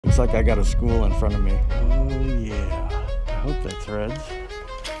Looks like I got a school in front of me. Oh yeah, I hope that's reds.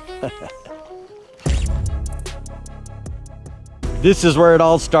 This is where it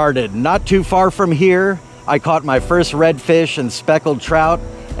all started. Not too far from here, I caught my first redfish and speckled trout,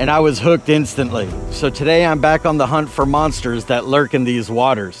 and I was hooked instantly. So today I'm back on the hunt for monsters that lurk in these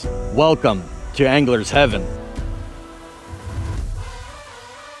waters. Welcome to Angler's Heaven.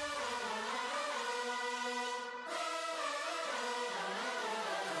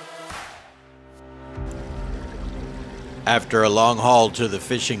 After a long haul to the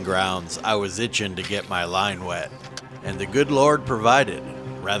fishing grounds, I was itching to get my line wet, and the good Lord provided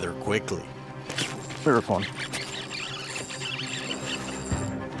rather quickly. There's one.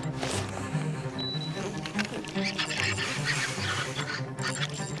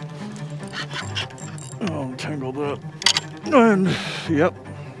 Oh, tangled up. And, yep.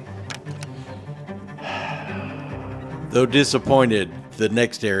 Though disappointed, the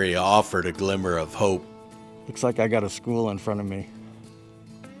next area offered a glimmer of hope. Looks like I got a school in front of me.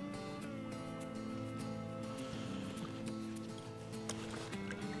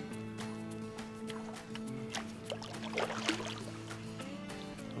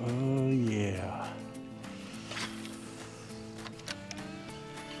 Oh yeah.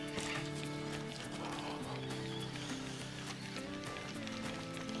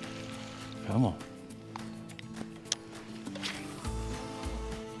 Come on.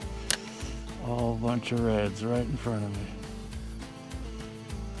 All bunch of reds right in front of me.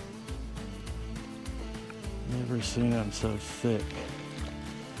 Never seen them so thick.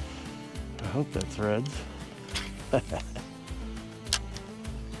 I hope that's reds.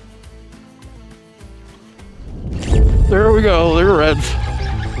 There we go, they're reds.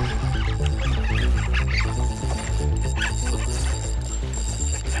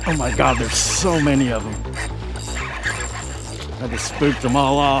 Oh my God, there's so many of them. I just spooked them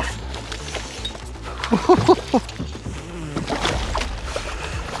all off.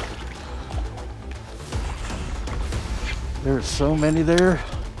 There's so many there.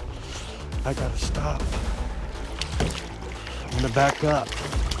 I gotta stop. I'm gonna back up.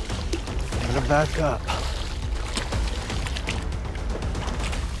 I'm gonna back up.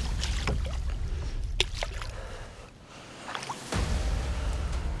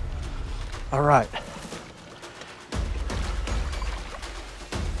 All right.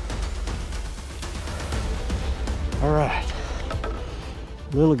 All right.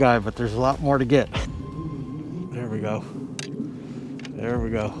 Little guy, but there's a lot more to get. There we go. There we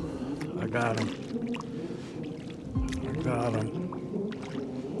go. I got him. I got him.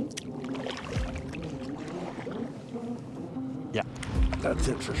 Yeah, that's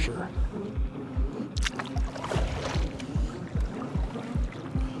it for sure.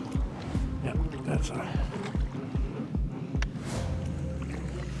 Yeah, that's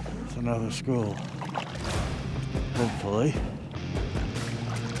another school. Hopefully.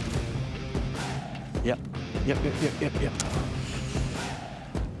 Yep.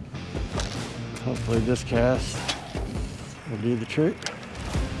 Hopefully this cast will do the trick.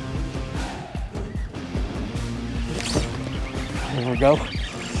 There we go.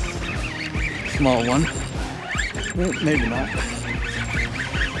 Small one. Maybe not.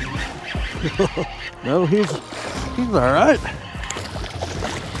 No, he's all right.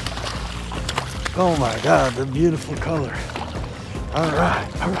 Oh my God, the beautiful color. All right,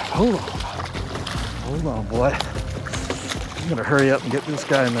 hold on, boy. I'm gonna hurry up and get this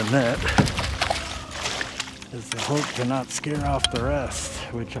guy in the net, as the hook cannot scare off the rest,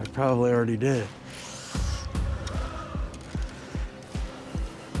 which I probably already did.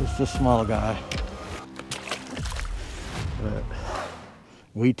 Just a small guy, but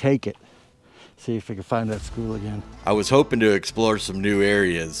we take it. See if we can find that school again. I was hoping to explore some new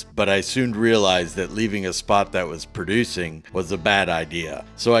areas, but I soon realized that leaving a spot that was producing was a bad idea.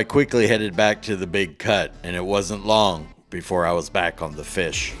 So I quickly headed back to the big cut, and it wasn't long before I was back on the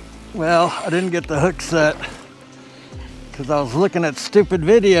fish. Well, I didn't get the hook set because I was looking at stupid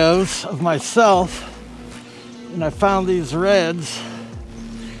videos of myself, and I found these reds.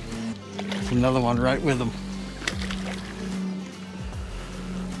 There's another one right with them.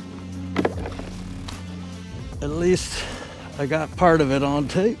 At least I got part of it on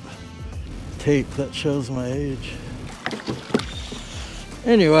tape. Tape that shows my age.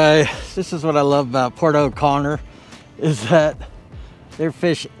 Anyway, this is what I love about Port O'Connor, is that there's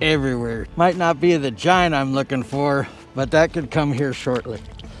fish everywhere. Might not be the giant I'm looking for, but that could come here shortly.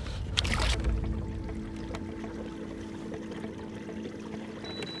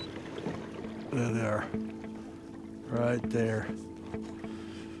 There they are, right there.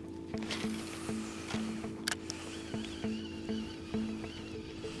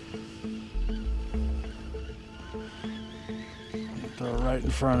 throw it right in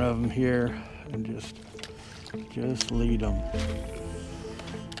front of them here and just lead them.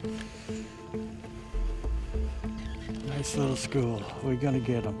 Nice little school. We're gonna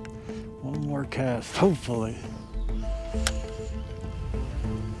get them. One more cast, hopefully.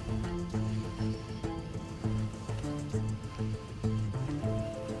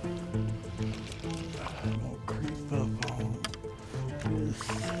 Won't creep up on just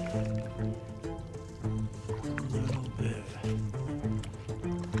a little bit.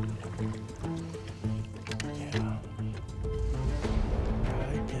 Yeah,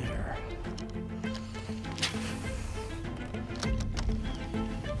 right there.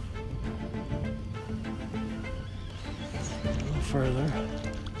 A little further.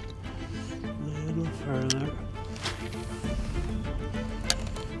 A little further.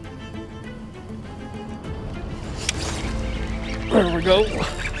 There we go.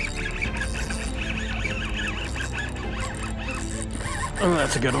 Oh,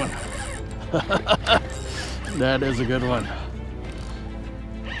 that's a good one. That is a good one.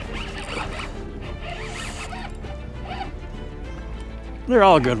 They're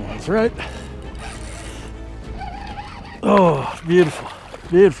all good ones, right? Oh, beautiful,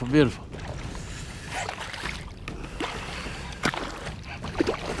 beautiful, beautiful.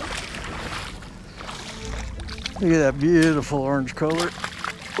 Look at that beautiful orange color.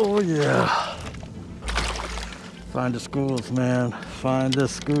 Oh yeah. Find the schools, man. Find the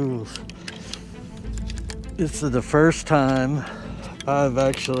schools. This is the first time I've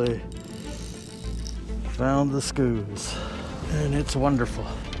actually found the schools, and it's wonderful.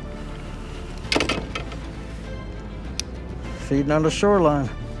 Feeding on the shoreline.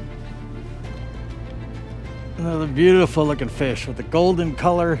 Another beautiful looking fish with a golden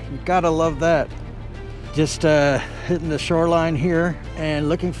color. You gotta love that. Just hitting the shoreline here and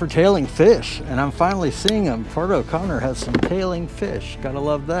looking for tailing fish, and I'm finally seeing them. Port O'Connor has some tailing fish. Gotta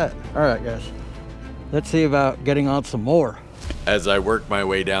love that. All right, guys, let's see about getting on some more. As I worked my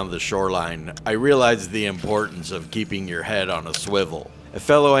way down the shoreline, I realized the importance of keeping your head on a swivel. A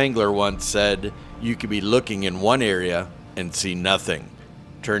fellow angler once said, you could be looking in one area and see nothing.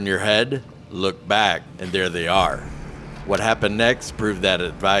 Turn your head, look back, and there they are. What happened next proved that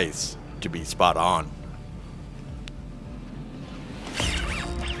advice to be spot on.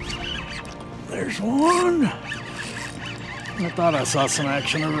 There's one. I thought I saw some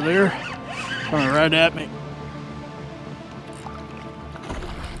action over there. Coming right at me.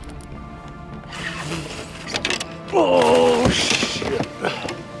 Oh, shit.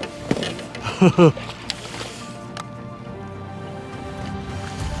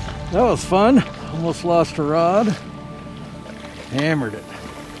 That was fun. Almost lost a rod. Hammered it.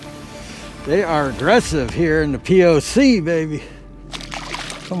 They are aggressive here in the POC, baby.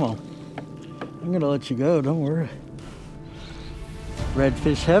 Come on. I'm gonna let you go, don't worry.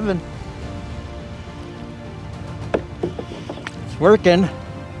 Redfish heaven. It's working.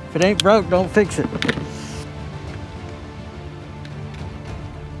 If it ain't broke, don't fix it.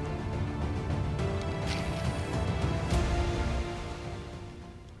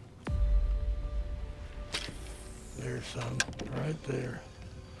 There's some right there.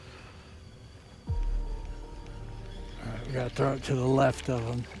 All right, we gotta throw it to the left of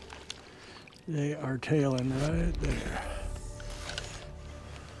them. They are tailing right there.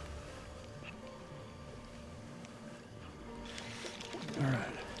 All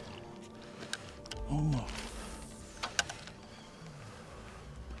right. Almost.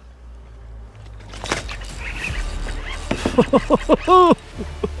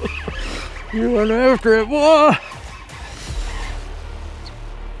 You went after it, boy.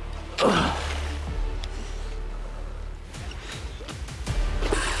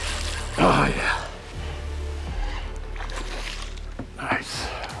 Oh yeah. Nice.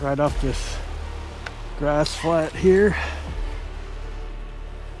 Right off this grass flat here.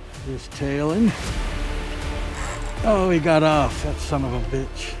 Just tailing. Oh, he got off. That son of a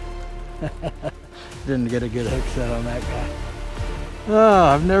bitch. Didn't get a good hook set on that guy. Oh,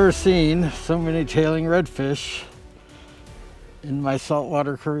 I've never seen so many tailing redfish in my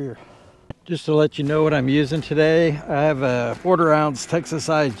saltwater career. Just to let you know what I'm using today, I have a 1/4 ounce Texas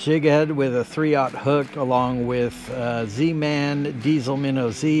size jig head with a 3/0 hook along with Z-Man Diesel Minnow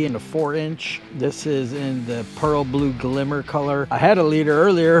Z and a 4-inch. This is in the pearl blue glimmer color. I had a leader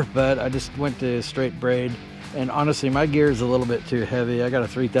earlier, but I just went to straight braid. And honestly, my gear is a little bit too heavy. I got a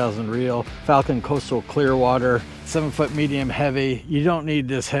 3000 reel, Falcon Coastal Clearwater, 7-foot medium heavy. You don't need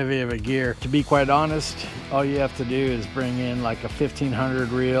this heavy of a gear. To be quite honest, all you have to do is bring in like a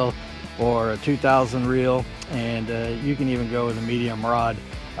 1500 reel or a 2000 reel, and you can even go with a medium rod.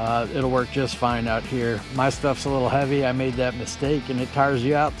 It'll work just fine out here. My stuff's a little heavy. I made that mistake and it tires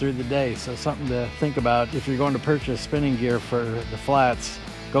you out through the day. So something to think about if you're going to purchase spinning gear for the flats,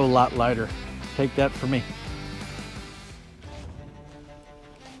 go a lot lighter. Take that from me.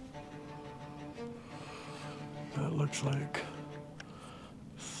 That looks like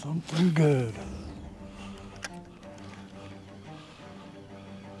something good.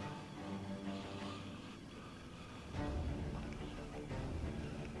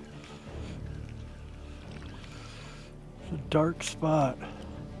 It's a dark spot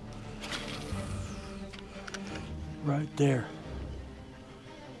right there.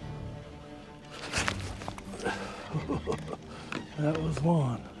 That was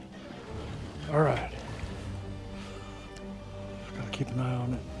one. All right. Gotta keep an eye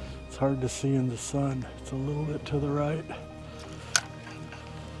on it. It's hard to see in the sun. It's a little bit to the right.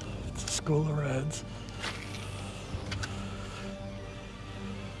 It's a school of reds.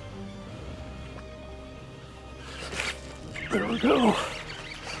 There we go.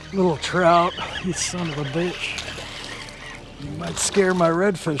 Little trout. You son of a bitch. You might scare my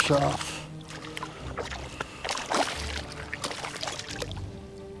redfish off.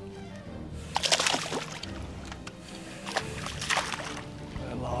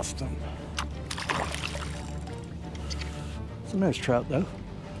 I lost him. It's a nice trout though.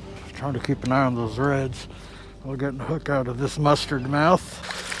 Trying to keep an eye on those reds. I'll get a hook out of this mustard mouth.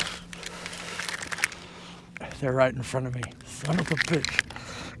 They're right in front of me. Son of a bitch.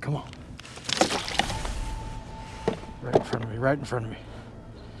 Come on. Right in front of me, right in front of me.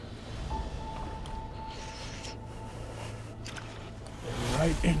 They're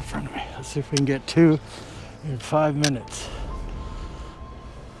right in front of me. Let's see if we can get two in 5 minutes.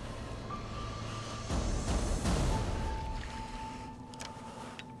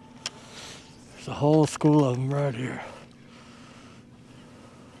 There's a whole school of them right here.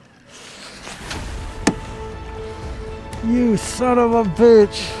 You son of a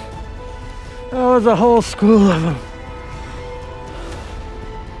bitch. That was a whole school of them.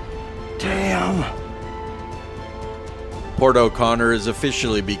 Damn. Port O'Connor has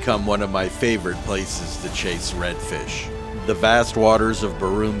officially become one of my favorite places to chase redfish. The vast waters of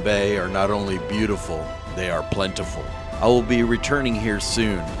Baroom Bay are not only beautiful, they are plentiful. I will be returning here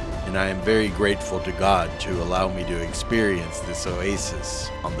soon, and I am very grateful to God to allow me to experience this oasis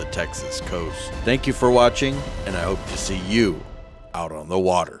on the Texas coast. Thank you for watching, and I hope to see you out on the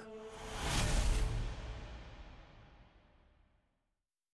water.